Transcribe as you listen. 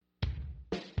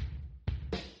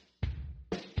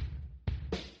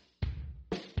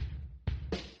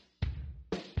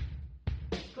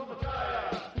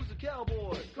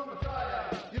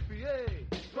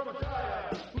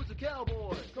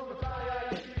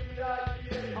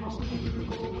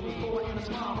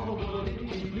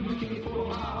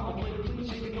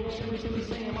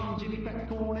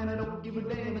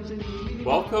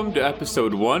Welcome to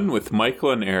episode 1 with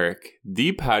Michael and Eric,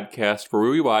 the podcast where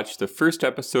we watch the first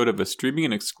episode of a streaming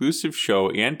and exclusive show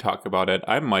and talk about it.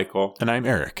 I'm Michael. And I'm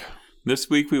Eric. This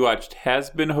week we watched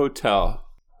Hazbin Hotel.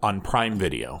 On Prime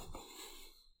Video.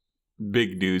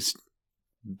 Big news.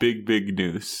 Big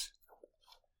news.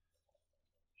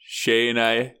 Shay and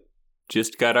I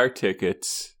just got our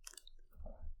tickets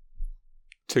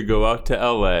to go out to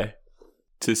LA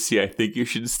to see I Think You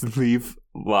Should Leave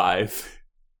live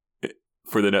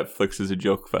for the Netflix is a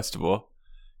Joke Festival.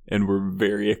 And we're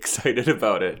very excited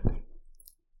about it.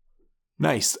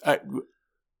 Nice.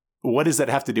 What does that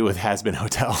have to do with Hazbin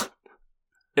Hotel?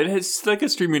 It has like a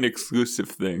streaming exclusive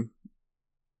thing.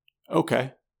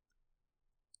 Okay.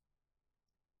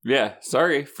 Yeah,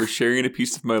 sorry for sharing a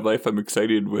piece of my life I'm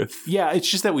excited with. Yeah, it's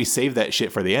just that we save that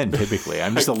shit for the end, typically.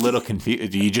 I'm just a little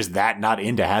confused. Are you just that not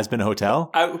into Hazbin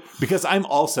Hotel? Because I'm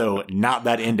also not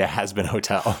that into Hazbin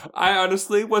Hotel. I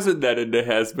honestly wasn't that into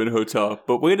Hazbin Hotel,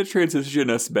 but way to transition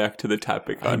us back to the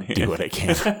topic on hand. I do what I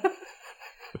can.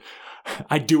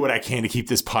 I do what I can to keep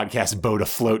this podcast boat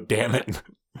afloat, damn it.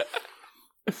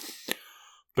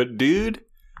 But dude,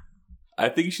 I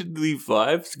think you should leave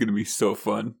live. It's going to be so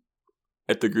fun.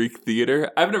 At the Greek Theater.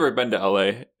 I've never been to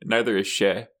LA. Neither has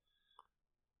Shay.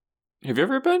 Have you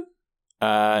ever been?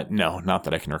 No, not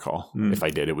that I can recall. If I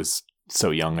did, it was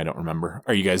so young, I don't remember.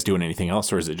 Are you guys doing anything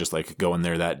else, or is it just like going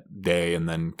there that day and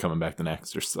then coming back the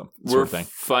next or some sort of thing?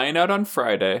 We're flying out on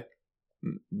Friday.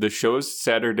 The show's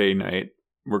Saturday night.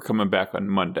 We're coming back on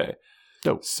Monday.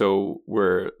 Dope. So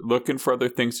we're looking for other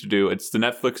things to do. It's the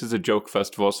Netflix is a Joke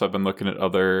Festival, so I've been looking at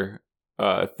other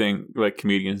like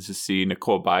comedians to see.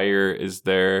 Nicole Byer is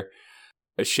there.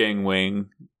 Shang Wang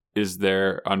is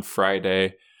there on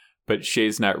Friday, but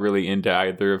Shay's not really into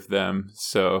either of them.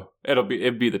 So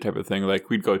it'd be the type of thing like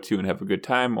we'd go to and have a good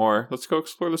time, or let's go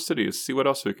explore the cities, see what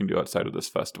else we can do outside of this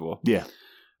festival. Yeah.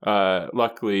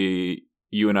 Luckily,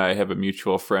 you and I have a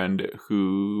mutual friend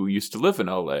who used to live in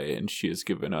LA, and she has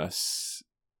given us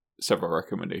several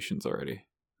recommendations already.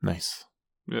 Nice.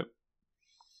 Yep.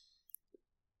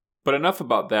 But enough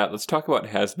about that. Let's talk about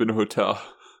Hazbin Hotel.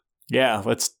 Yeah,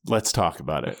 let's talk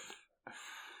about it.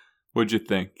 What'd you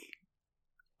think?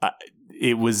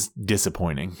 It was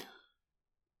disappointing.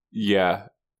 Yeah.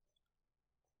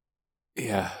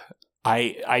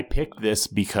 I picked this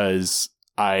because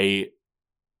I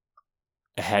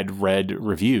had read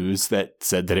reviews that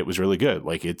said that it was really good.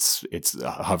 Like it's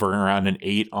hovering around an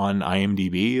 8 on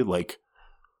IMDb. Like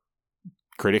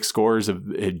critic scores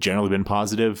had generally been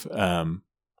positive.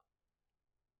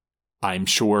 I'm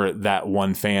sure that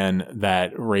one fan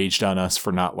that raged on us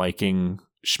for not liking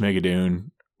Schmigadoon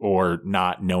or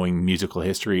not knowing musical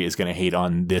history is going to hate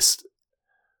on this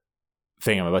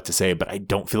thing I'm about to say, but I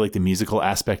don't feel like the musical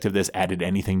aspect of this added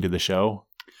anything to the show.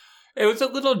 It was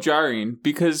a little jarring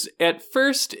because at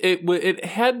first it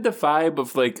had the vibe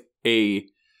of like a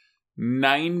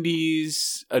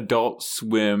 90s Adult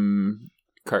Swim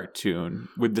cartoon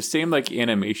with the same like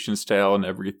animation style and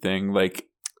everything. Like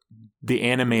the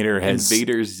animator has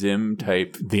Invader Zim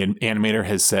type. The animator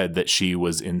has said that she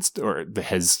was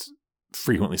has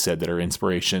frequently said that her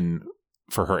inspiration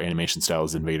for her animation style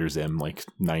is Invader Zim, like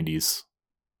 90s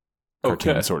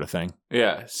cartoon sort of thing.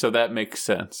 Yeah, so that makes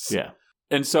sense. Yeah.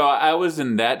 And so I was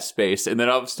in that space, and then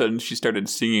all of a sudden she started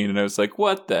singing, and I was like,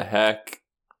 what the heck?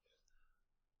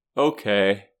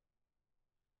 Okay.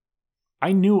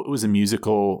 I knew it was a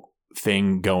musical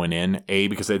thing going in, A,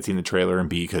 because I'd seen the trailer, and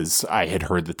B, because I had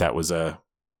heard that was a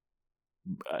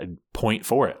point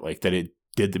for it, like that it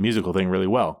did the musical thing really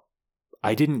well.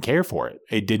 I didn't care for it.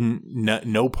 It didn't,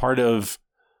 no part of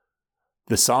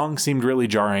the song seemed really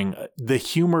jarring. The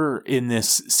humor in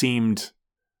this seemed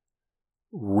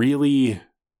really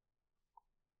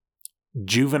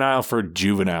juvenile for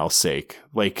juvenile's sake.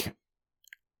 Like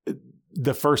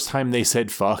the first time they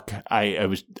said fuck, I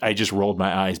just rolled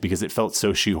my eyes because it felt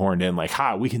so shoehorned in. Like,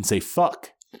 we can say fuck.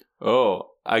 Oh,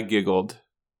 I giggled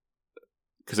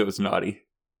because it was naughty.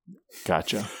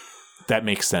 Gotcha. That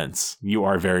makes sense. You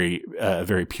are very,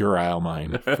 very puerile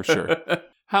mind for sure.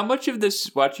 How much of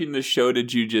this watching this show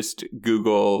did you just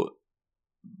Google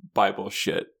Bible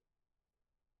shit?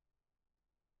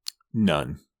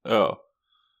 None. Oh,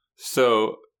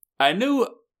 so I knew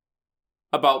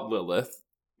about Lilith.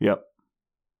 Yep.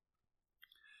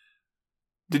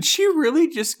 Did she really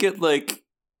just get like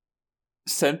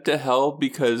sent to hell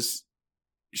because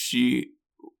she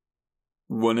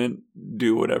wouldn't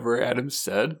do whatever Adam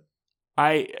said?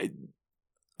 I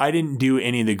didn't do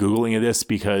any of the Googling of this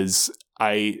because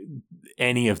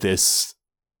any of this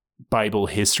Bible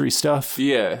history stuff,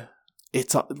 Yeah.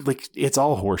 it's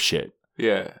all horseshit.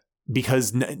 Yeah.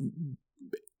 Because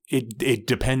it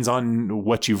depends on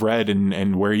what you've read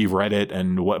and where you've read it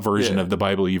and what version of the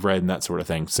Bible you've read and that sort of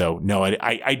thing. So no,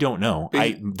 I don't know.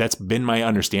 That's been my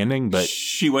understanding, but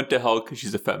she went to hell because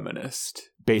she's a feminist.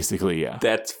 Basically, yeah.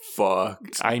 That's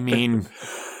fucked. I mean,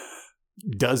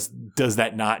 does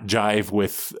that not jive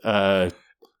with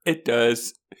it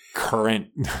does. Current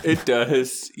It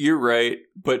does. You're right.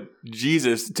 But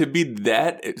Jesus, to be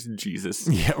that Jesus.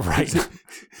 Yeah, right.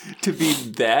 To be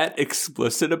that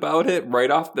explicit about it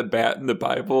right off the bat in the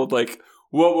Bible, like,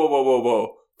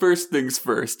 whoa. First things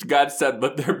first. God said,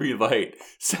 let there be light.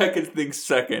 Second things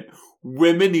second.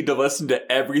 Women need to listen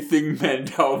to everything men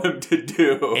tell them to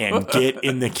do. And get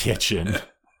in the kitchen.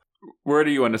 Where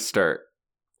do you want to start?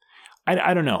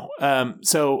 I don't know.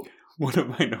 So one of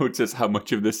my notes is how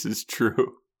much of this is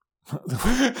true.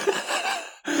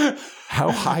 How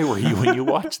high were you when you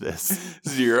watched this?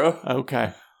 0.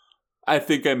 Okay. I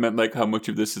think I meant like how much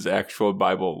of this is actual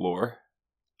Bible lore.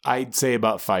 I'd say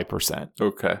about 5%.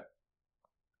 Okay.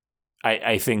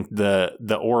 I think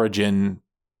the origin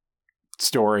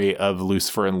story of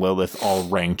Lucifer and Lilith all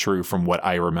rang true from what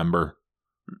I remember.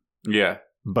 Yeah.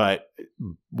 But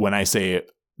when I say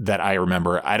that I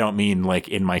remember, I don't mean like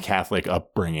in my Catholic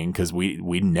upbringing, because we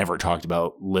never talked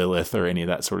about Lilith or any of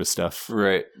that sort of stuff.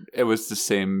 Right. It was the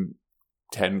same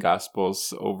 10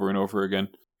 Gospels over and over again.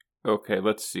 Okay,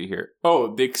 let's see here.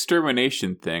 Oh, the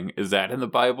extermination thing. Is that in the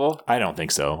Bible? I don't think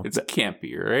so. It can't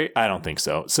be, right? I don't think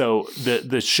so. So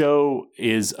the show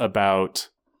is about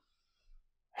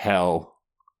hell,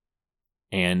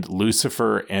 and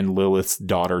Lucifer and Lilith's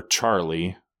daughter,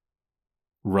 Charlie,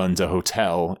 runs a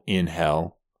hotel in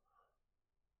hell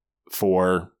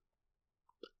for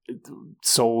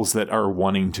souls that are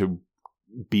wanting to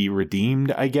be redeemed,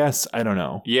 I guess. I don't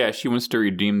know. Yeah, she wants to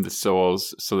redeem the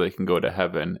souls so they can go to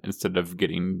heaven instead of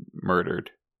getting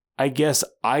murdered. I guess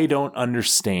I don't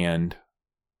understand,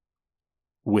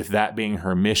 with that being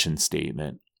her mission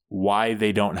statement, why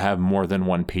they don't have more than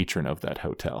one patron of that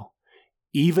hotel.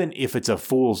 Even if it's a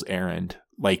fool's errand,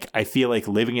 like, I feel like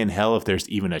living in hell, if there's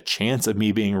even a chance of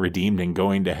me being redeemed and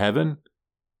going to heaven,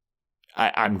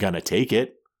 I'm gonna take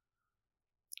it.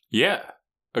 Yeah,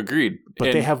 agreed. But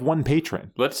and they have one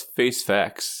patron. Let's face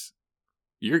facts.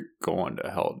 You're going to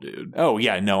hell, dude. Oh,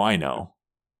 yeah, no, I know.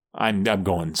 I'm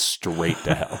going straight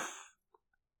to hell.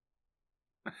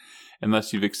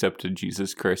 Unless you've accepted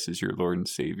Jesus Christ as your Lord and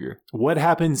Savior. What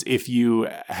happens if you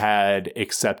had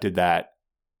accepted that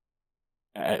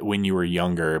when you were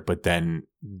younger, but then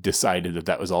decided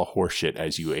that was all horseshit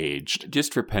as you aged?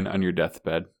 Just repent on your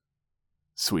deathbed.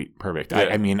 Sweet. Perfect. Yeah.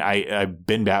 I mean, I've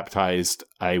been baptized.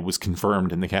 I was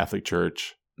confirmed in the Catholic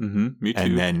Church. Mm-hmm. Me too.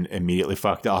 And then immediately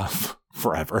fucked off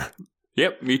forever.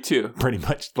 Yep, me too. Pretty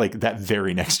much like that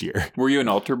very next year. Were you an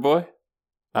altar boy?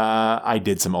 I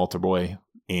did some altar boying,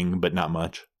 but not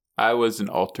much. I was an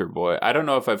altar boy. I don't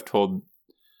know if I've told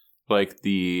like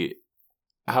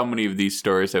how many of these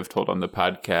stories I've told on the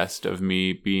podcast of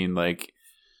me being like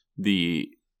the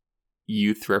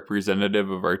youth representative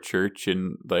of our church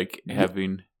and like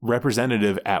having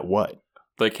representative at what?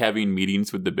 Like having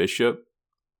meetings with the bishop.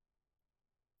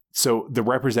 So the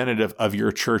representative of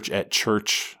your church at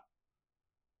church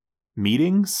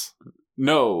meetings?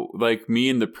 No, like me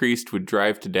and the priest would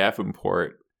drive to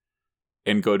Davenport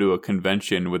and go to a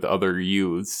convention with other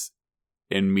youths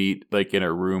and meet like in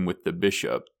a room with the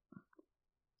bishop.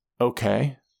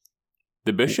 Okay.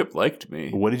 The bishop liked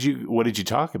me. What did you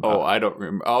talk about? Oh, I don't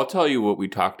remember. I'll tell you what we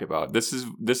talked about. This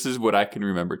is what I can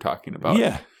remember talking about.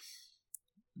 Yeah.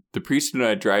 The priest and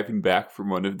I driving back from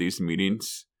one of these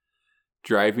meetings,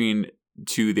 driving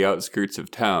to the outskirts of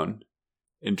town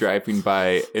and driving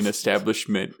by an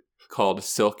establishment called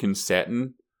Silk and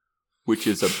Satin, which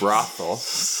is a brothel.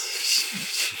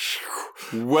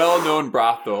 Well-known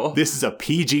brothel. This is a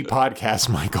PG podcast,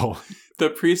 Michael.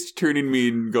 The priest turning me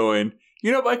and going,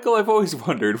 "You know, Michael, I've always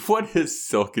wondered, what is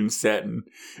Silk and Satin?"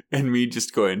 And me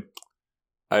just going,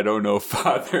 "I don't know,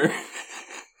 Father."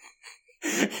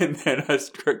 And then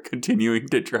us continuing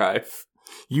to drive.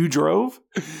 You drove?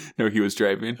 No, he was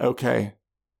driving. Okay.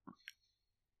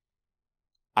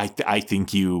 I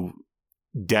think you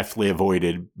definitely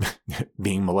avoided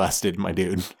being molested, my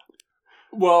dude.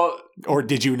 Well, or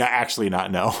did you actually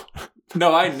not know?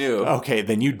 No, I knew. Okay,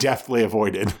 then you definitely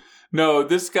avoided. No,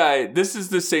 this is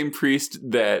the same priest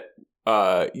that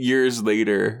years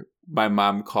later my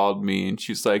mom called me and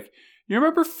she's like, "You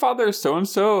remember Father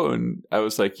so-and-so?" And I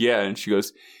was like, "Yeah." And she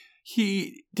goes,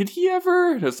 did he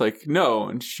ever? And I was like, "No."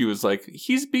 And she was like,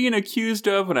 "He's being accused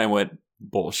of," and I went,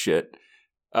 "Bullshit."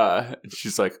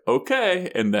 She's like,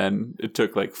 okay. And then it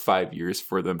took like 5 years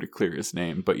for them to clear his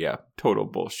name. But yeah, total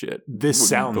bullshit. This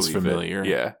sounds familiar.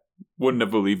 Yeah. Wouldn't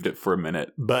have believed it for a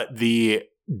minute. But the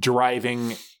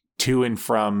driving to and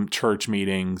from church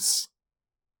meetings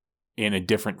in a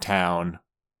different town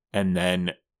and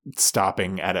then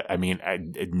stopping at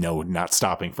not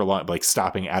stopping for long, like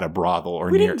stopping at a brothel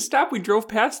or we didn't stop. We drove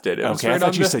past it. Okay, I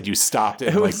thought you said you stopped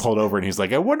and like pulled over, and he's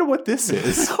like, I wonder what this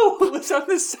is. No, it was on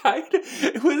the side.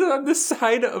 It was on the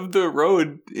side of the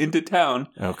road into town.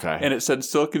 Okay, and it said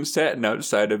Silk and Satin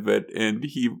outside of it, and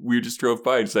we just drove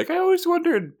by. And he's like, I always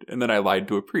wondered, and then I lied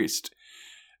to a priest.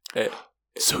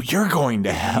 So you're going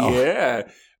to hell? Yeah.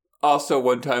 Also,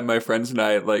 one time my friends and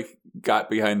I like got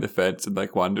behind the fence and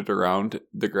like wandered around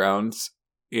the grounds,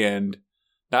 and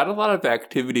not a lot of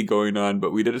activity going on,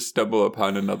 but we did stumble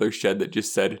upon another shed that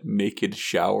just said naked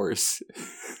showers.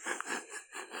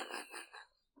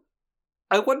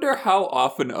 I wonder how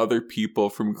often other people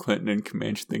from Clinton and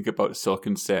Comanche think about Silk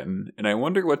and Satin, and I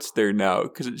wonder what's there now,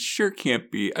 because it sure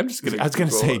can't be. I was going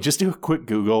to say, just do a quick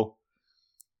Google.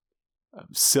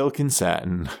 Silk and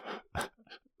Satin.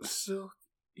 Silk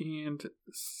and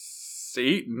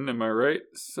Satan, am I right?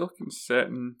 Silk and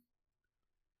Satin.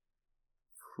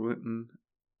 Clinton.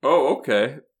 Oh,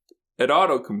 okay. It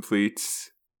autocompletes.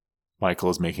 Michael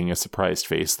is making a surprised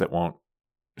face that won't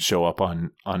show up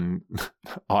on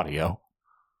audio.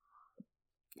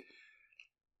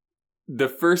 The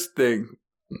first thing,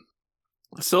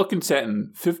 Silk and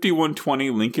Satin, 5120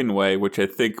 Lincoln Way, which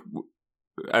it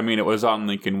was on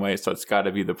Lincoln Way, so it's got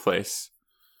to be the place.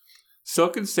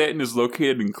 Silk and Satin is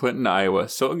located in Clinton, Iowa.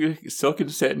 Silk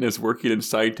and Satin is working in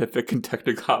scientific and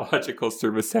technological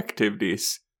service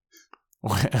activities.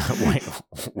 Wait,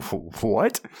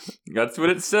 what? That's what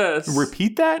it says.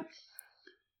 Repeat that?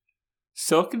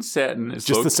 Silk and Satin is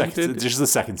just the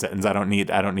second sentence. I don't need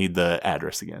the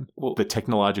address again. Well, the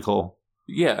technological.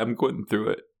 Yeah, I'm going through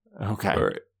it. Okay. All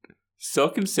right.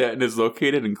 Silk and Satin is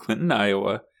located in Clinton,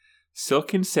 Iowa.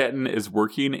 Silk and Satin is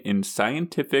working in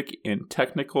scientific and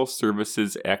technical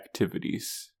services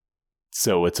activities.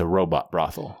 So it's a robot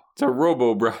brothel. It's a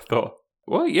robo brothel.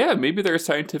 Well, yeah, maybe they're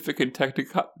scientific and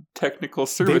technical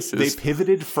services. They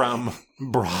pivoted from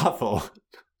brothel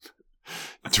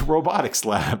to robotics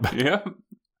lab. Yeah.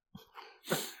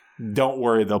 Don't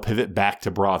worry, they'll pivot back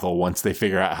to brothel once they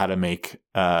figure out how to make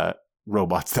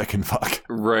robots that can fuck.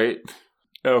 Right.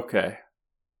 Okay.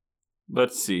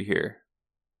 Let's see here.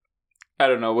 I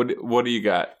don't know. What do you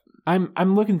got?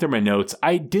 I'm looking through my notes.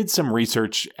 I did some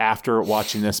research after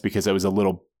watching this because I was a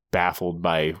little baffled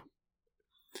by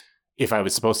if I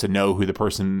was supposed to know who the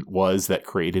person was that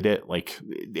created it. Like,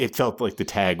 it felt like the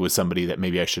tag was somebody that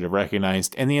maybe I should have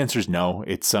recognized. And the answer is no.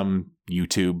 It's some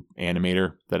YouTube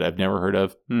animator that I've never heard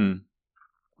of.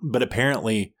 But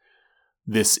apparently,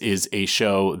 this is a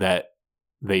show that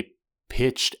they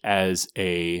pitched as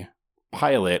a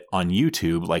pilot on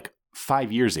YouTube like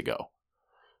 5 years ago.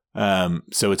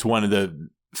 So it's one of the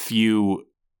few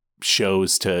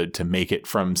shows to make it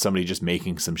from somebody just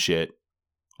making some shit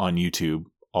on YouTube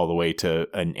all the way to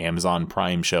an Amazon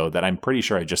Prime show that I'm pretty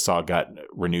sure I just saw got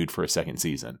renewed for a second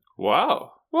season.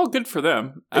 Wow. Well, good for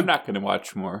them. I'm not going to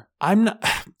watch more. I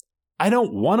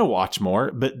don't want to watch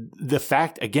more, but the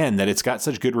fact, again, that it's got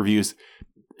such good reviews,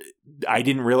 I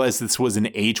didn't realize this was an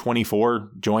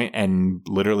A24 joint, and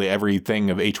literally everything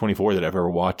of A24 that I've ever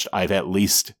watched, I've at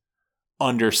least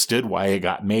understood why it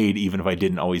got made, even if I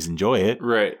didn't always enjoy it.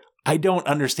 Right. I don't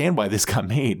understand why this got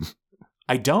made.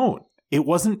 I don't. It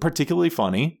wasn't particularly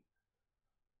funny.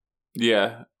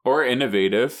 Yeah. Or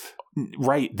innovative.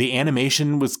 Right. The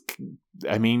animation was,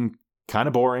 kind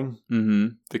of boring. Mm-hmm.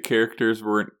 The characters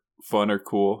weren't fun or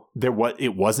cool.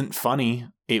 It wasn't funny.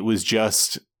 It was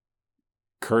just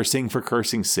cursing for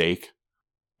cursing's sake.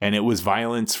 And it was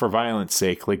violence for violence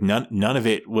sake. Like none of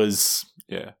it was.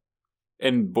 Yeah.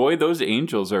 And boy, those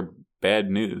angels are bad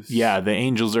news. Yeah, the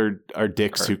angels are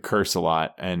dicks who curse a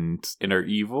lot and are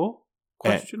evil?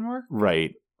 Question mark?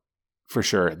 Right. For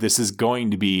sure. This is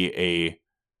going to be a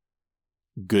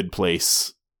Good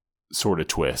Place sort of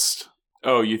twist.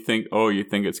 Oh, you think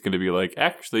it's going to be like,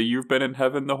 actually, you've been in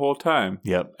heaven the whole time.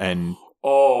 Yep. And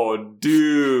oh,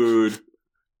 dude.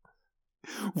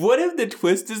 What if the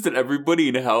twist is that everybody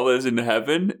in hell is in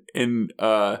heaven and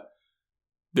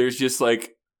there's just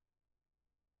like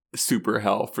super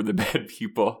hell for the bad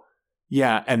people?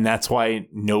 Yeah, and that's why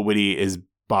nobody is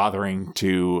bothering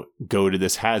to go to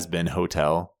this Hazbin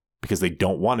Hotel because they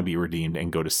don't want to be redeemed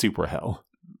and go to super hell.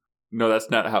 No,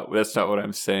 that's not what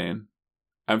I'm saying.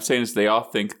 I'm saying is they all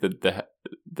think that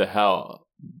the hell,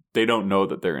 they don't know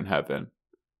that they're in heaven.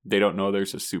 They don't know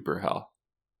there's a super hell.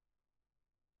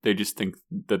 They just think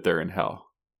that they're in hell,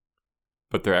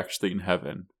 but they're actually in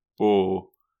heaven. Oh,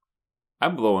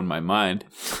 I'm blowing my mind.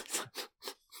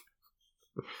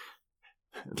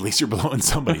 At least you're blowing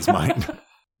somebody's mind.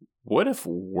 What if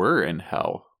we're in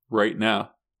hell right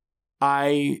now?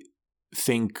 I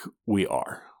think we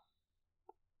are.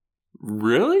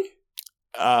 Really?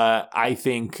 I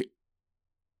think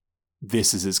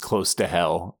this is as close to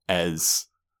hell as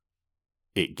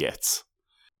it gets.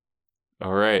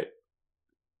 All right.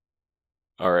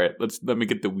 Let me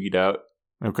get the weed out.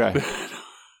 Okay.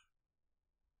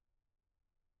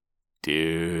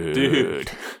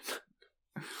 Dude.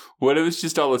 What if it's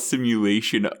just all a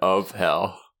simulation of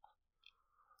hell?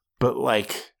 But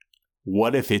like,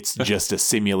 what if it's just a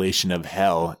simulation of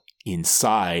hell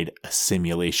inside a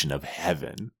simulation of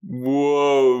heaven?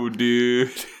 Whoa,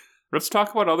 dude. Let's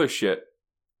talk about other shit.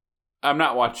 I'm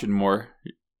not watching more.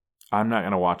 I'm not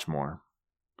going to watch more.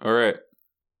 All right.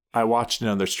 I watched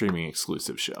another streaming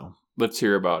exclusive show. Let's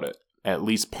hear about it. At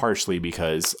least partially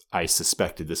because I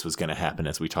suspected this was going to happen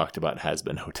as we talked about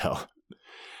Hazbin Hotel.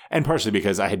 And partially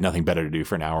because I had nothing better to do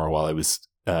for an hour while I was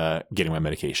getting my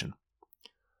medication.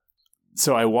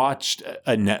 So I watched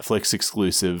a Netflix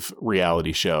exclusive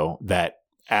reality show that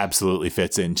absolutely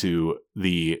fits into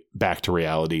the back to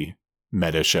reality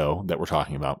meta show that we're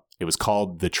talking about. It was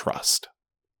called The Trust.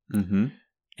 Mm-hmm.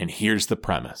 And here's the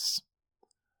premise.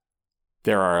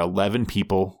 There are 11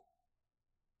 people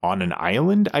on an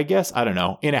island, I guess? I don't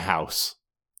know. In a house.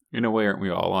 In a way, aren't we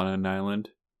all on an island?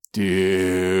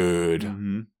 Dude.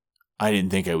 Mm-hmm. I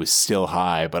didn't think I was still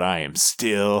high, but I am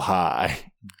still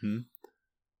high. Mm-hmm.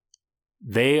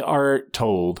 They are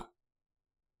told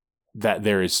that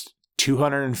there is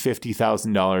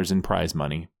 $250,000 in prize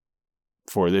money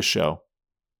for this show.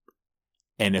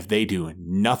 And if they do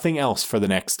nothing else for the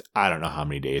next, I don't know how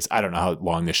many days, I don't know how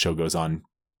long this show goes on,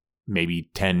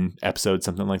 maybe 10 episodes,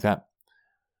 something like that,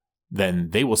 then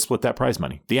they will split that prize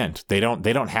money. The end. They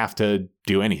don't have to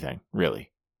do anything,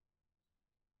 really.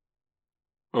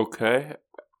 Okay.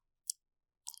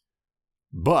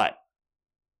 But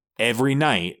every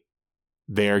night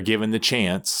they are given the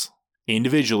chance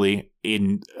individually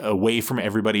away from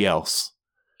everybody else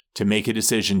to make a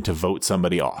decision to vote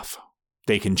somebody off.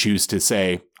 They can choose to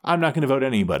say, I'm not going to vote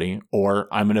anybody, or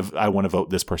I want to vote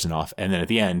this person off. And then at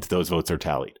the end, those votes are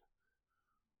tallied.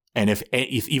 And if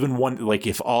even one, like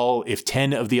if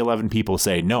 10 of the 11 people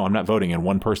say, no, I'm not voting, and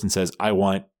one person says, I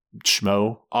want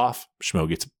Schmo off, Schmo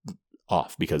gets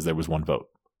off because there was one vote.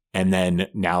 And then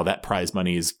now that prize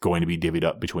money is going to be divvied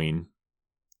up between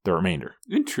the remainder.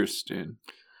 Interesting.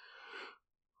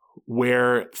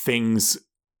 Where things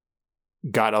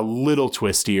got a little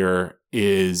twistier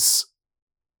is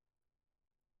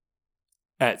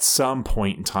at some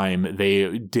point in time,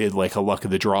 they did like a luck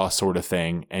of the draw sort of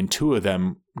thing, and 2 of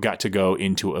them got to go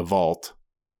into a vault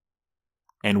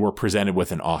and were presented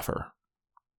with an offer.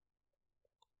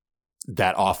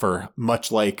 That offer,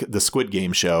 much like the Squid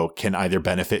Game show, can either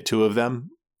benefit 2 of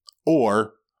them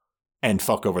and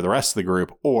fuck over the rest of the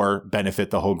group, or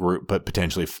benefit the whole group but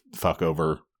potentially fuck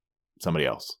over somebody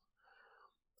else.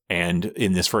 And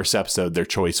in this first episode, their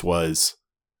choice was,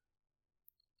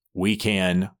 we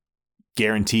can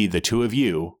guarantee the 2 of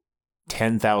you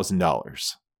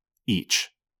 $10,000 each.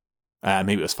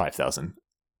 Maybe it was $5,000,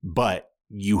 but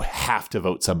you have to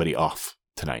vote somebody off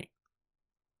tonight.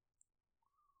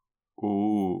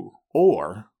 Ooh.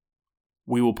 Or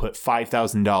we will put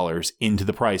 $5,000 into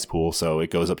the prize pool, so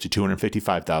it goes up to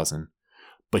 $255,000,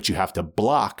 but you have to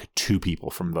block 2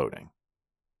 people from voting.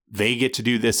 They get to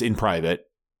do this in private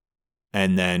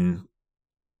and then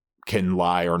can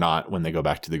lie or not when they go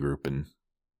back to the group and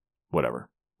whatever.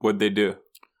 What'd they do?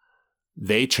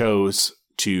 They chose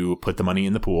to put the money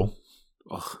in the pool.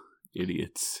 Ugh,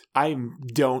 idiots. I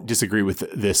don't disagree with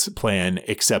this plan,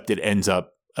 except it ends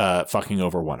up fucking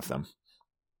over one of them.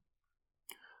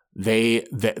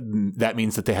 That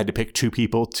means that they had to pick 2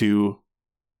 people to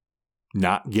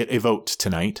not get a vote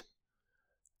tonight.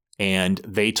 And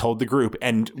they told the group,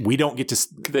 and we don't get to...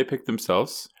 Could they pick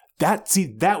themselves?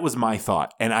 That was my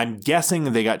thought. And I'm guessing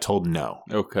they got told no.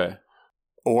 Okay.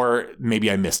 Or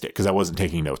maybe I missed it because I wasn't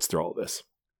taking notes through all of this.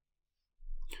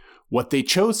 What they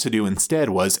chose to do instead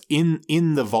was in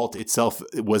the vault itself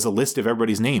was a list of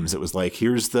everybody's names. It was like,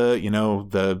 here's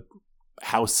the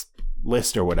house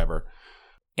list or whatever.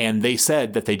 And they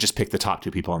said that they just picked the top 2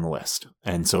 people on the list.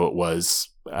 And so it was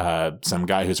some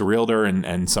guy who's a realtor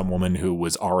and some woman who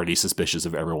was already suspicious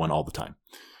of everyone all the time.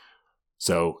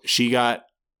 So she got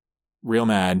real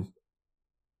mad.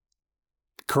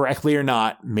 Correctly or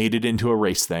not, made it into a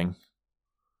race thing.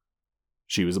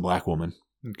 She was a black woman.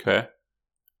 Okay.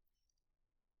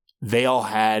 They all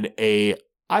had a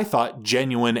I thought,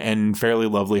 genuine and fairly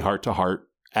lovely heart to heart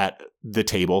at the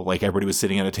table. Like everybody was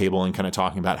sitting at a table and kind of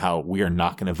talking about how we are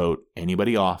not going to vote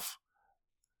anybody off.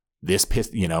 This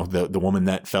pissed, the woman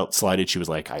that felt slighted, she was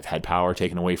like, I've had power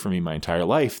taken away from me my entire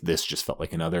life. This just felt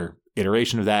like another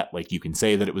iteration of that. Like, you can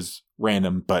say that it was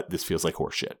random, but this feels like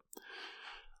horseshit.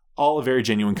 All a very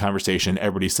genuine conversation.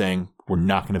 Everybody's saying, we're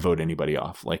not going to vote anybody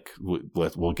off. Like,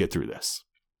 we'll get through this.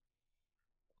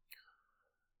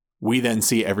 We then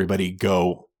see everybody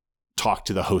go talk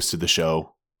to the host of the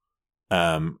show.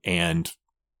 And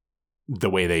the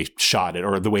way they shot it,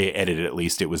 or the way it edited, at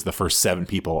least, it was the first 7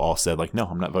 people all said, like, no,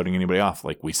 I'm not voting anybody off.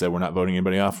 Like we said, we're not voting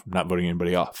anybody off. I'm not voting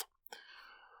anybody off.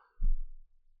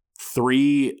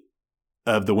 3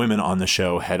 of the women on the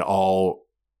show had all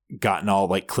gotten all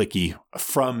like cliquey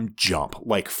from jump.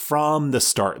 Like from the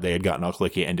start, they had gotten all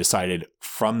cliquey and decided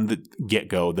from the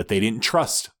get-go that they didn't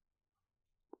trust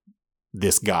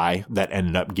this guy that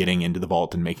ended up getting into the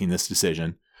vault and making this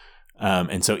decision.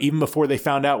 And so even before they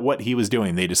found out what he was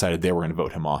doing, they decided they were going to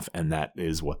vote him off. And that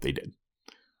is what they did.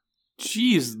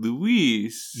 Jeez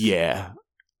Louise. Yeah.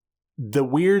 The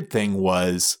weird thing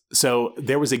was, so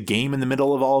there was a game in the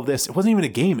middle of all of this. It wasn't even a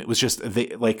game. It was just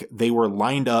they were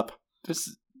lined up.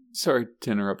 Sorry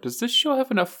to interrupt. Does this show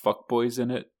have enough fuckboys in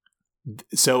it?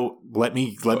 So let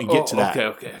me get to that.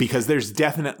 Okay. Because there was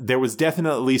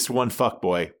definitely at least one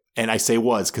fuckboy. And I say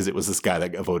was because it was this guy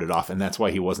that got voted off. And that's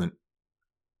why he wasn't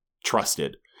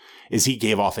trusted, is he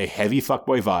gave off a heavy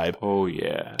fuckboy vibe. Oh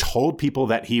yeah. Told people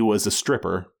that he was a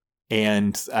stripper,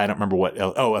 and I don't remember what.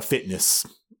 Oh, a fitness,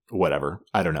 whatever.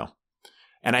 I don't know.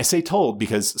 And I say told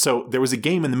because so there was a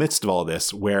game in the midst of all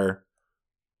this where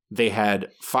they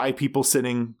had 5 people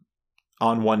sitting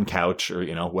on one couch or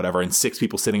whatever, and 6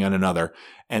 people sitting on another,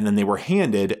 and then they were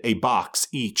handed a box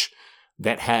each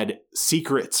that had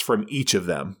secrets from each of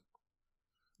them,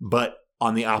 but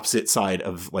on the opposite side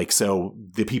of, like, so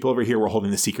the people over here were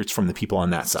holding the secrets from the people on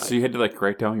that side. So you had to like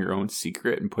write down your own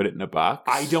secret and put it in a box?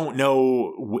 I don't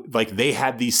know. Like, they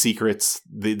had these secrets.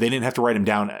 They didn't have to write them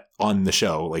down on the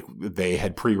show. Like, they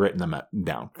had pre-written them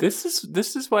down. This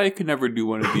is why I could never do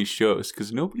one of these shows,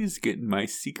 because nobody's getting my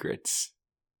secrets.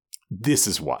 This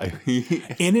is why.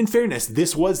 And in fairness,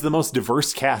 this was the most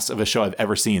diverse cast of a show I've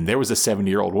ever seen. There was a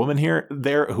 70-year-old woman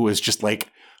there who was just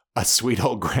like a sweet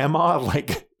old grandma,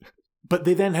 like... But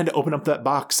they then had to open up that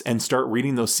box and start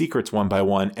reading those secrets one by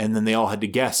one, and then they all had to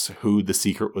guess who the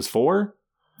secret was for.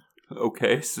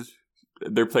 Okay, so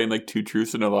they're playing like 2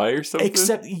 truths and a lie or something?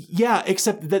 Except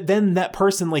that then that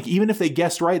person, like, even if they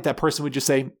guessed right, that person would just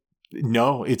say,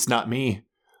 no, it's not me.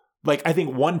 Like, I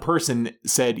think one person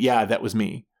said, yeah, that was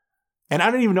me. And I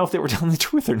don't even know if they were telling the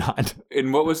truth or not.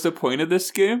 And what was the point of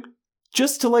this game?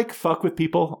 Just to like fuck with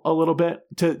people a little bit,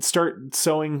 to start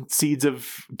sowing seeds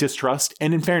of distrust.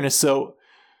 And in fairness, so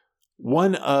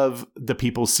one of the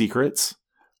people's secrets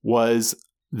was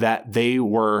that they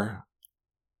were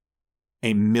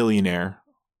a millionaire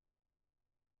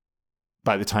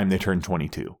by the time they turned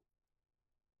 22.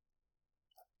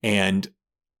 And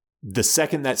the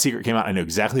second that secret came out, I know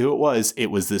exactly who it was. It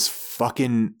was this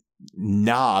fucking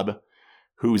knob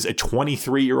who's a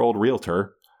 23-year-old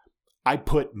realtor. I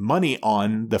put money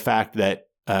on the fact that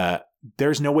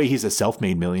there's no way he's a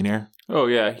self-made millionaire. Oh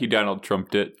yeah, he Donald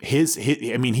Trumped it.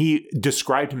 He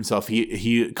described himself.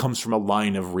 He comes from a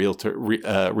line of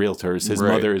realtors. His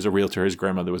mother is a realtor. His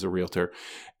grandmother was a realtor,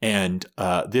 and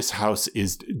this house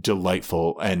is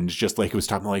delightful. And just like he was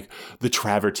talking like the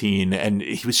travertine, and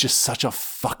he was just such a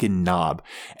fucking knob.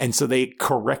 And so they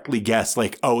correctly guessed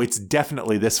like, oh, it's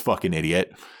definitely this fucking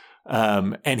idiot.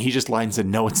 And he just lied and said,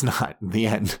 no, it's not. In the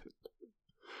end.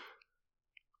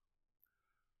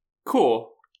 Cool.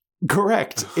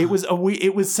 Correct. It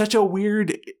was such a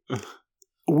weird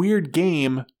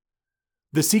game.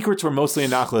 The secrets were mostly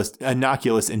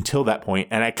innocuous until that point,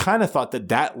 and I kind of thought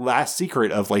that last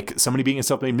secret of like somebody being a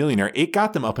self-made millionaire, it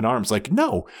got them up in arms. Like,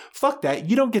 no, fuck that.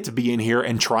 You don't get to be in here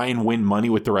and try and win money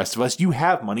with the rest of us. You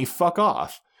have money. Fuck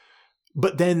off.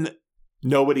 But then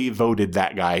nobody voted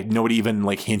that guy. Nobody even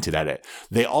like hinted at it.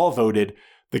 They all voted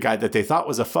the guy that they thought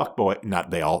was a fuckboy. Not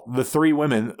they all. The 3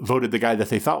 women voted the guy that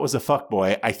they thought was a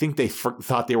fuckboy. I think they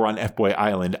thought they were on F-Boy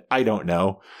Island. I don't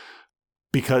know.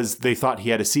 Because they thought he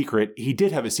had a secret. He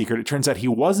did have a secret. It turns out he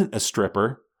wasn't a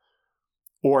stripper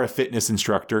or a fitness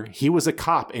instructor. He was a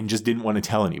cop and just didn't want to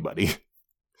tell anybody.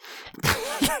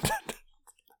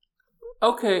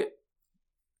 Okay.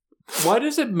 Why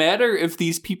does it matter if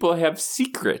these people have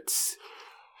secrets?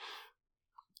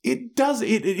 It does.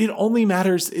 It only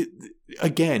matters.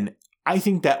 Again, I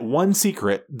think that one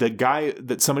secret, the guy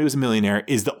that somebody was a millionaire,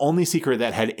 is the only secret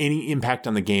that had any impact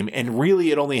on the game. And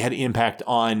really, it only had impact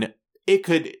on it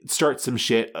could start some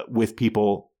shit with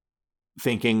people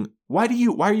thinking, why are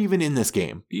you even in this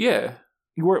game? Yeah.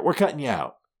 We're cutting you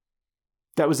out.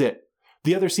 That was it.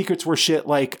 The other secrets were shit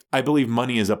like, I believe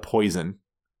money is a poison.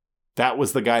 That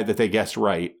was the guy that they guessed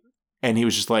right. And he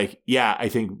was just like, yeah, I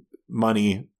think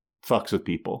money fucks with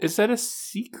people. Is that a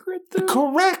secret, though?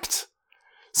 Correct.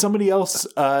 Somebody else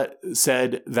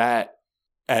said that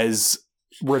as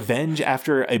revenge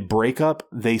after a breakup,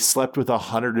 they slept with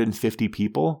 150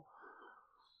 people.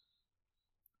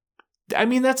 I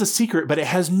mean, that's a secret, but it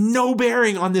has no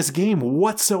bearing on this game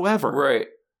whatsoever. Right.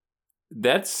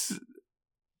 That's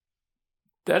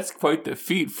quite the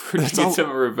feat to get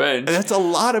some revenge. That's a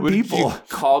lot of people. You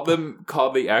call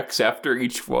the X after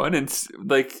each one and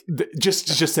like just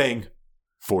saying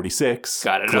 46.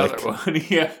 Got another one.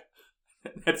 Yeah.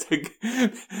 That's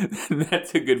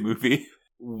a good movie.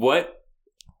 What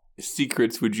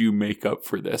secrets would you make up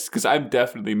for this? Because I'm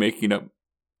definitely making up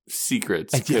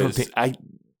secrets.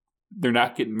 They're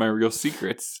not getting my real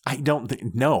secrets. I don't think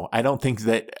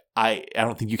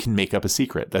you can make up a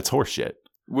secret. That's horseshit.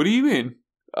 What do you mean?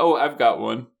 Oh, I've got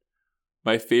one.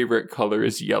 My favorite color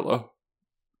is yellow.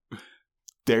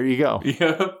 There you go.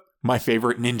 Yeah. My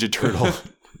favorite Ninja Turtle.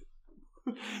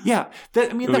 Yeah.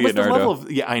 That was the level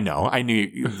of... Yeah, I know. I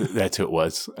knew that's who it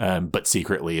was. But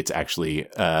secretly, it's actually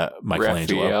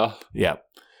Michelangelo. Raphael. Yeah.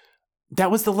 That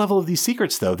was the level of these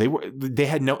secrets, though. They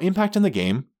had no impact on the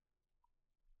game.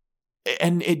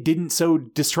 And it didn't sow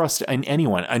distrust in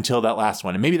anyone until that last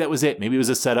one. And maybe that was it. Maybe it was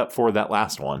a setup for that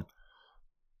last one.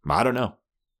 I don't know.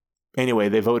 Anyway,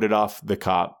 they voted off the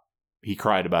cop. He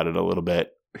cried about it a little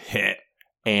bit.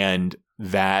 And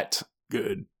that...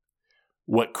 Good.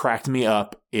 What cracked me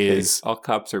up is... all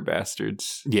cops are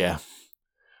bastards. Yeah.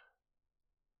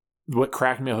 What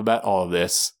cracked me up about all of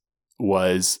this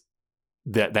was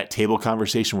that table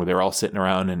conversation where they're all sitting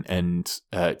around and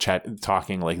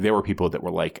talking. Like, there were people that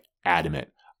were like adamant.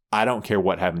 I don't care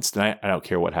what happens tonight. I don't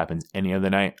care what happens any other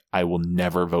night. I will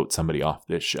never vote somebody off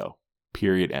this show.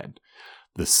 Period. End.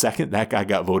 The second that guy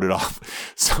got voted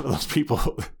off, some of those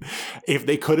people, if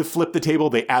they could have flipped the table,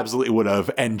 they absolutely would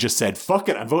have and just said, fuck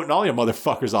it, I'm voting all you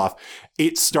motherfuckers off.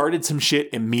 It started some shit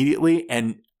immediately.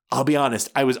 And I'll be honest,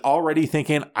 I was already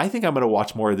thinking, I think I'm going to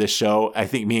watch more of this show. I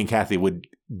think me and Kathy would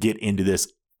get into this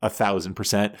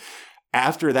 1,000%.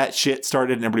 After that shit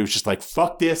started and everybody was just like,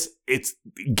 fuck this, it's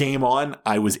game on,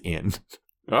 I was in.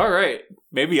 All right.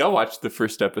 Maybe I'll watch the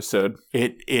first episode.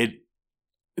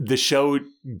 The show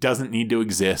doesn't need to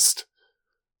exist.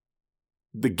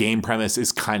 The game premise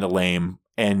is kind of lame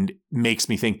and makes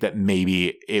me think that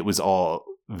maybe it was all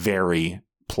very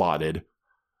plotted.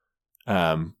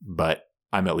 But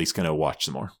I'm at least going to watch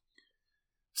some more.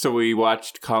 So we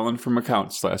watched Colin from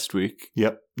Accounts last week.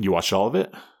 Yep. You watched all of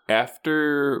it?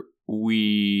 After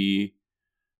we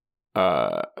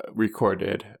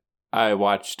recorded, I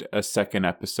watched a second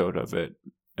episode of it.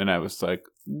 And I was like,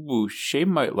 ooh, Shay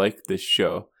might like this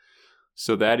show.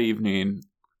 So that evening,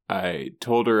 I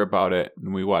told her about it,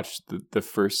 and we watched the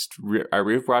first... I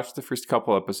rewatched the first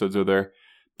couple episodes with her.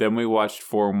 Then we watched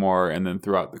 4 more, and then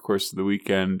throughout the course of the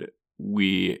weekend,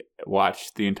 we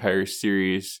watched the entire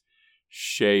series.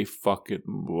 Shay fucking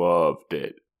loved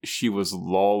it. She was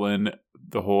lolling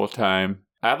the whole time.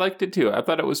 I liked it too. I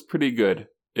thought it was pretty good.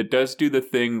 It does do the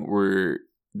thing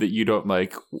that you don't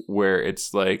like, where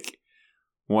it's like...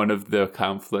 one of the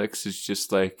conflicts is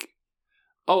just like,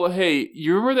 oh, hey,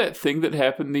 you remember that thing that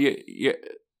happened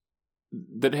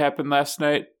last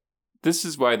night? This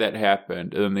is why that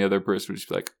happened. And then the other person would just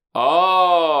be like,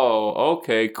 oh,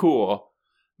 okay, cool.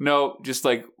 No, just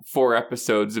like 4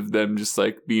 episodes of them just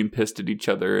like being pissed at each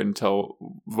other until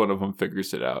one of them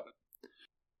figures it out.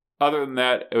 Other than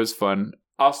that, it was fun.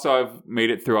 Also, I've made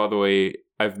it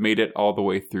all the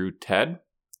way through Ted.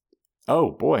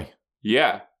 Oh, boy.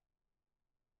 Yeah.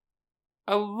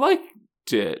 I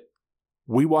liked it.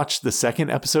 We watched the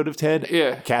second episode of Ted.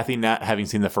 Yeah. Kathy not having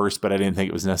seen the first, but I didn't think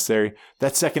it was necessary.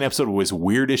 That second episode was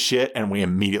weird as shit, and we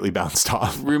immediately bounced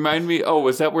off. Remind me,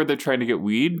 was that where they're trying to get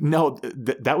weed? No,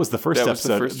 that was the first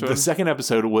episode. The second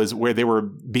episode was where they were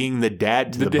being the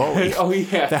dad to the bully. Oh,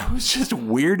 yeah. That was just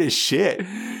weird as shit.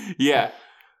 Yeah.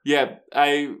 Yeah,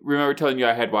 I remember telling you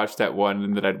I had watched that one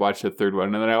and that I'd watched the third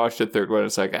one. And then I watched the third one.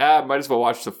 It's like, might as well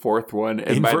watch the fourth one.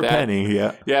 And in for a penny,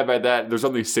 yeah. Yeah, by that, there's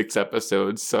only 6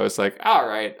 episodes. So it's like, all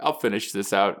right, I'll finish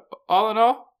this out. All in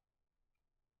all,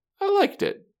 I liked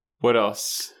it. What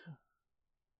else?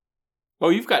 Oh,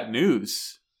 you've got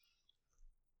news.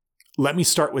 Let me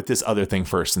start with this other thing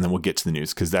first, and then we'll get to the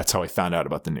news, because that's how I found out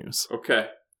about the news. Okay.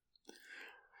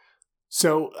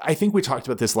 So I think we talked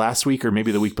about this last week or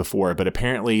maybe the week before, but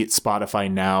apparently Spotify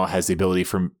now has the ability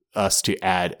for us to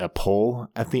add a poll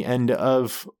at the end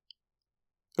of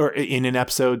or in an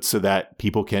episode so that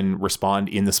people can respond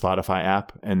in the Spotify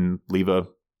app and leave a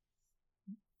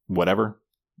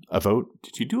vote.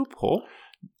 Did you do a poll?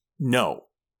 No.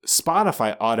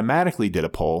 Spotify automatically did a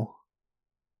poll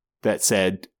that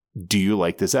said, do you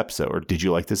like this episode? Or did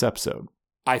you like this episode?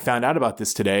 I found out about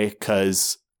this today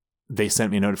because they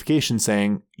sent me a notification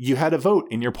saying you had a vote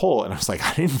in your poll. And I was like,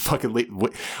 I didn't fucking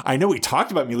I know we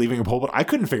talked about me leaving a poll, but I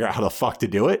couldn't figure out how the fuck to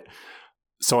do it.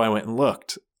 So I went and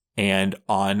looked. And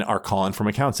on our Colin from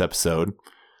Accounts episode,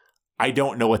 I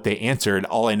don't know what they answered.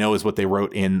 All I know is what they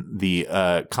wrote in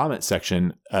the comment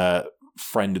section.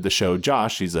 Friend of the show,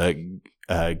 Josh, he's a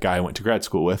guy I went to grad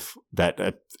school with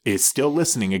that is still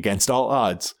listening against all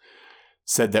odds,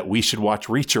 said that we should watch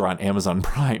Reacher on Amazon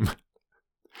Prime.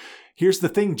 Here's the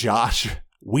thing, Josh.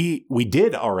 We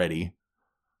did already.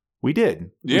 We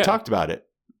did. Yeah. We talked about it.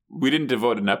 We didn't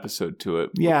devote an episode to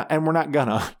it. Yeah, and we're not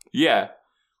gonna. Yeah.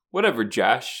 Whatever,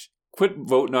 Josh. Quit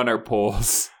voting on our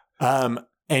polls.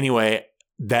 Anyway,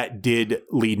 that did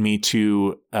lead me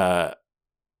to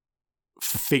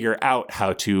figure out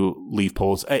how to leave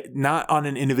polls. Not on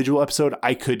an individual episode.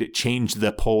 I could change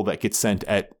the poll that gets sent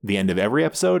at the end of every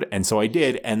episode. And so I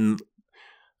did and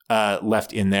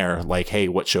left in there like, hey,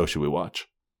 what show should we watch?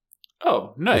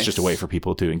 Oh, nice. It's just a way for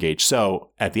people to engage.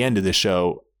 So at the end of this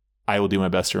show, I will do my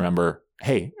best to remember,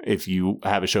 hey, if you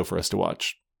have a show for us to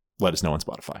watch, let us know on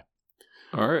Spotify.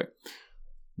 All right.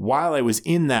 While I was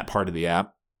in that part of the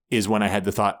app is when I had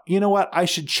the thought, you know what? I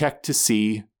should check to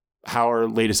see how our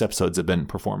latest episodes have been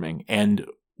performing. And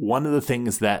one of the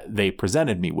things that they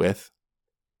presented me with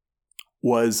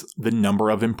was the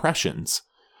number of impressions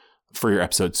for your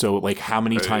episode. So like how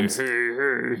many times?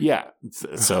 Yeah.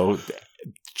 So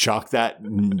chalk that.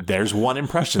 There's one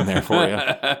impression there for you.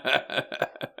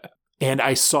 And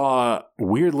I saw,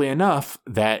 weirdly enough,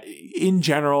 that in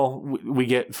general, we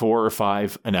get 4 or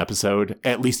 5 an episode,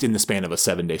 at least in the span of a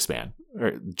 7-day span.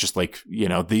 Or just like, you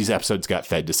know, these episodes got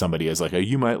fed to somebody as like a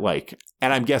you might like.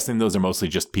 And I'm guessing those are mostly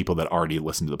just people that already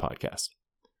listen to the podcast.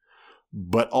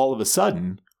 But all of a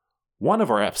sudden, one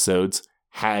of our episodes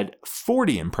had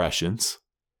 40 impressions.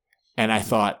 And I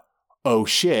thought, oh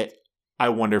shit, I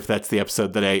wonder if that's the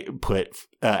episode that I put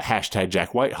hashtag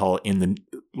Jack Whitehall in the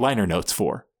liner notes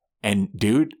for. And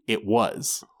dude, it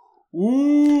was.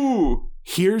 Ooh.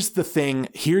 Here's the thing.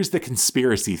 Here's the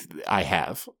conspiracy I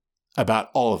have about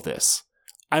all of this.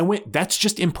 That's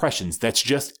just impressions. That's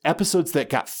just episodes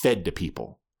that got fed to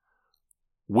people.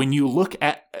 When you look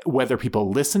at whether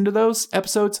people listen to those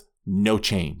episodes, no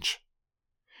change.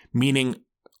 Meaning,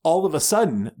 all of a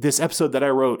sudden, this episode that I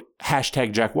wrote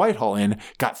hashtag Jack Whitehall in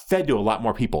got fed to a lot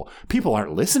more people. People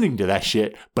aren't listening to that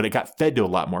shit, but it got fed to a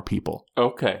lot more people.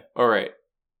 Okay. All right.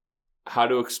 How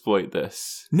to exploit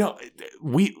this? No,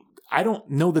 I don't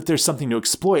know that there's something to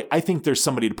exploit. I think there's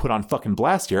somebody to put on fucking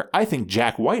blast here. I think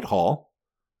Jack Whitehall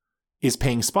is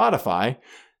paying Spotify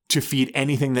to feed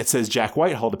anything that says Jack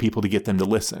Whitehall to people to get them to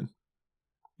listen.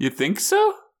 You think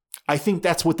so? I think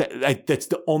that's that's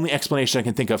the only explanation I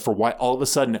can think of for why all of a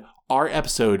sudden our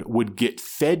episode would get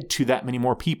fed to that many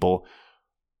more people.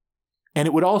 And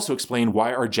it would also explain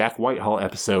why our Jack Whitehall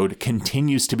episode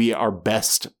continues to be our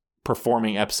best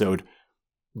performing episode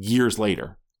years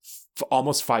later,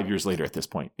 almost 5 years later at this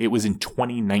point. It was in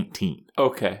 2019.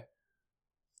 Okay.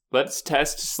 Let's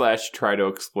test/try to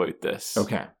exploit this.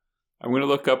 Okay. I'm going to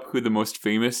look up who the most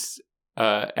famous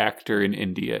actor in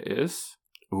India is.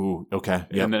 Ooh, okay.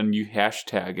 Yep. And then you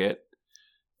hashtag it,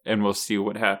 and we'll see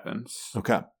what happens.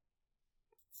 Okay.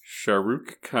 Shah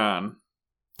Rukh Khan.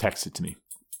 Text it to me.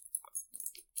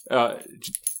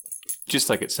 Just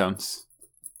like it sounds.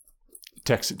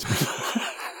 Text it to me.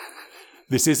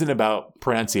 This isn't about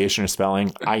pronunciation or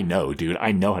spelling. I know, dude.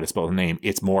 I know how to spell the name.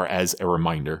 It's more as a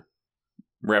reminder.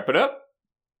 Wrap it up.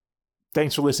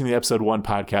 Thanks for listening to the Episode 1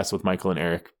 podcast with Michael and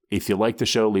Eric. If you like the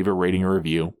show, leave a rating or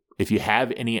review. If you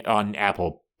have any on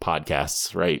Apple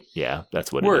Podcasts, right? Yeah,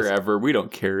 that's what it is. Wherever. We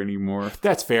don't care anymore.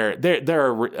 That's fair. There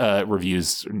are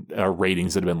reviews,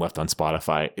 ratings that have been left on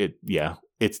Spotify.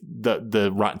 It's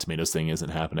the Rotten Tomatoes thing isn't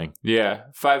happening. Yeah,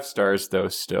 5 stars though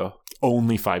still.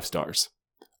 Only 5 stars.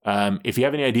 If you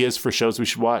have any ideas for shows we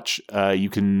should watch, you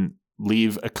can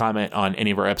leave a comment on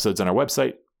any of our episodes on our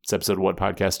website. It's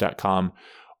episode1podcast.com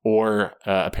or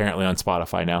apparently on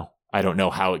Spotify now. I don't know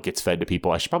how it gets fed to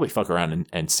people. I should probably fuck around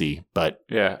and see, but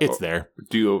yeah, it's there.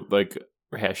 Do like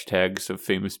hashtags of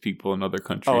famous people in other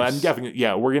countries. Oh, I'm definitely,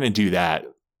 yeah, we're going to do that.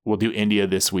 We'll do India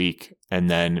this week and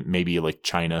then maybe like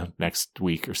China next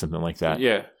week or something like that.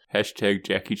 Yeah. Hashtag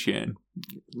Jackie Chan.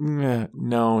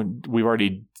 No, we've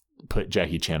already put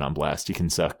Jackie Chan on blast. He can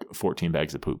suck 14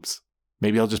 bags of poops.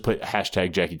 Maybe I'll just put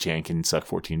hashtag Jackie Chan can suck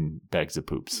 14 bags of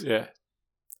poops. Yeah.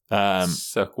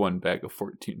 Suck 1 bag of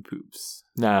 14 poops.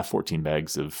 14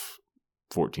 bags of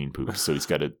 14 poops. So he's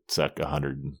got to suck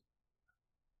 100.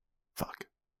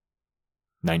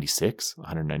 96?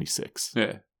 196.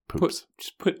 Yeah. Poops.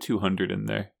 Just put 200 in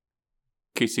there.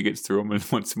 In case he gets through them and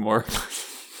wants more.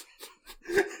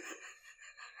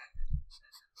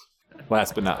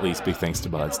 Last but not least, big thanks to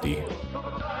Boz D.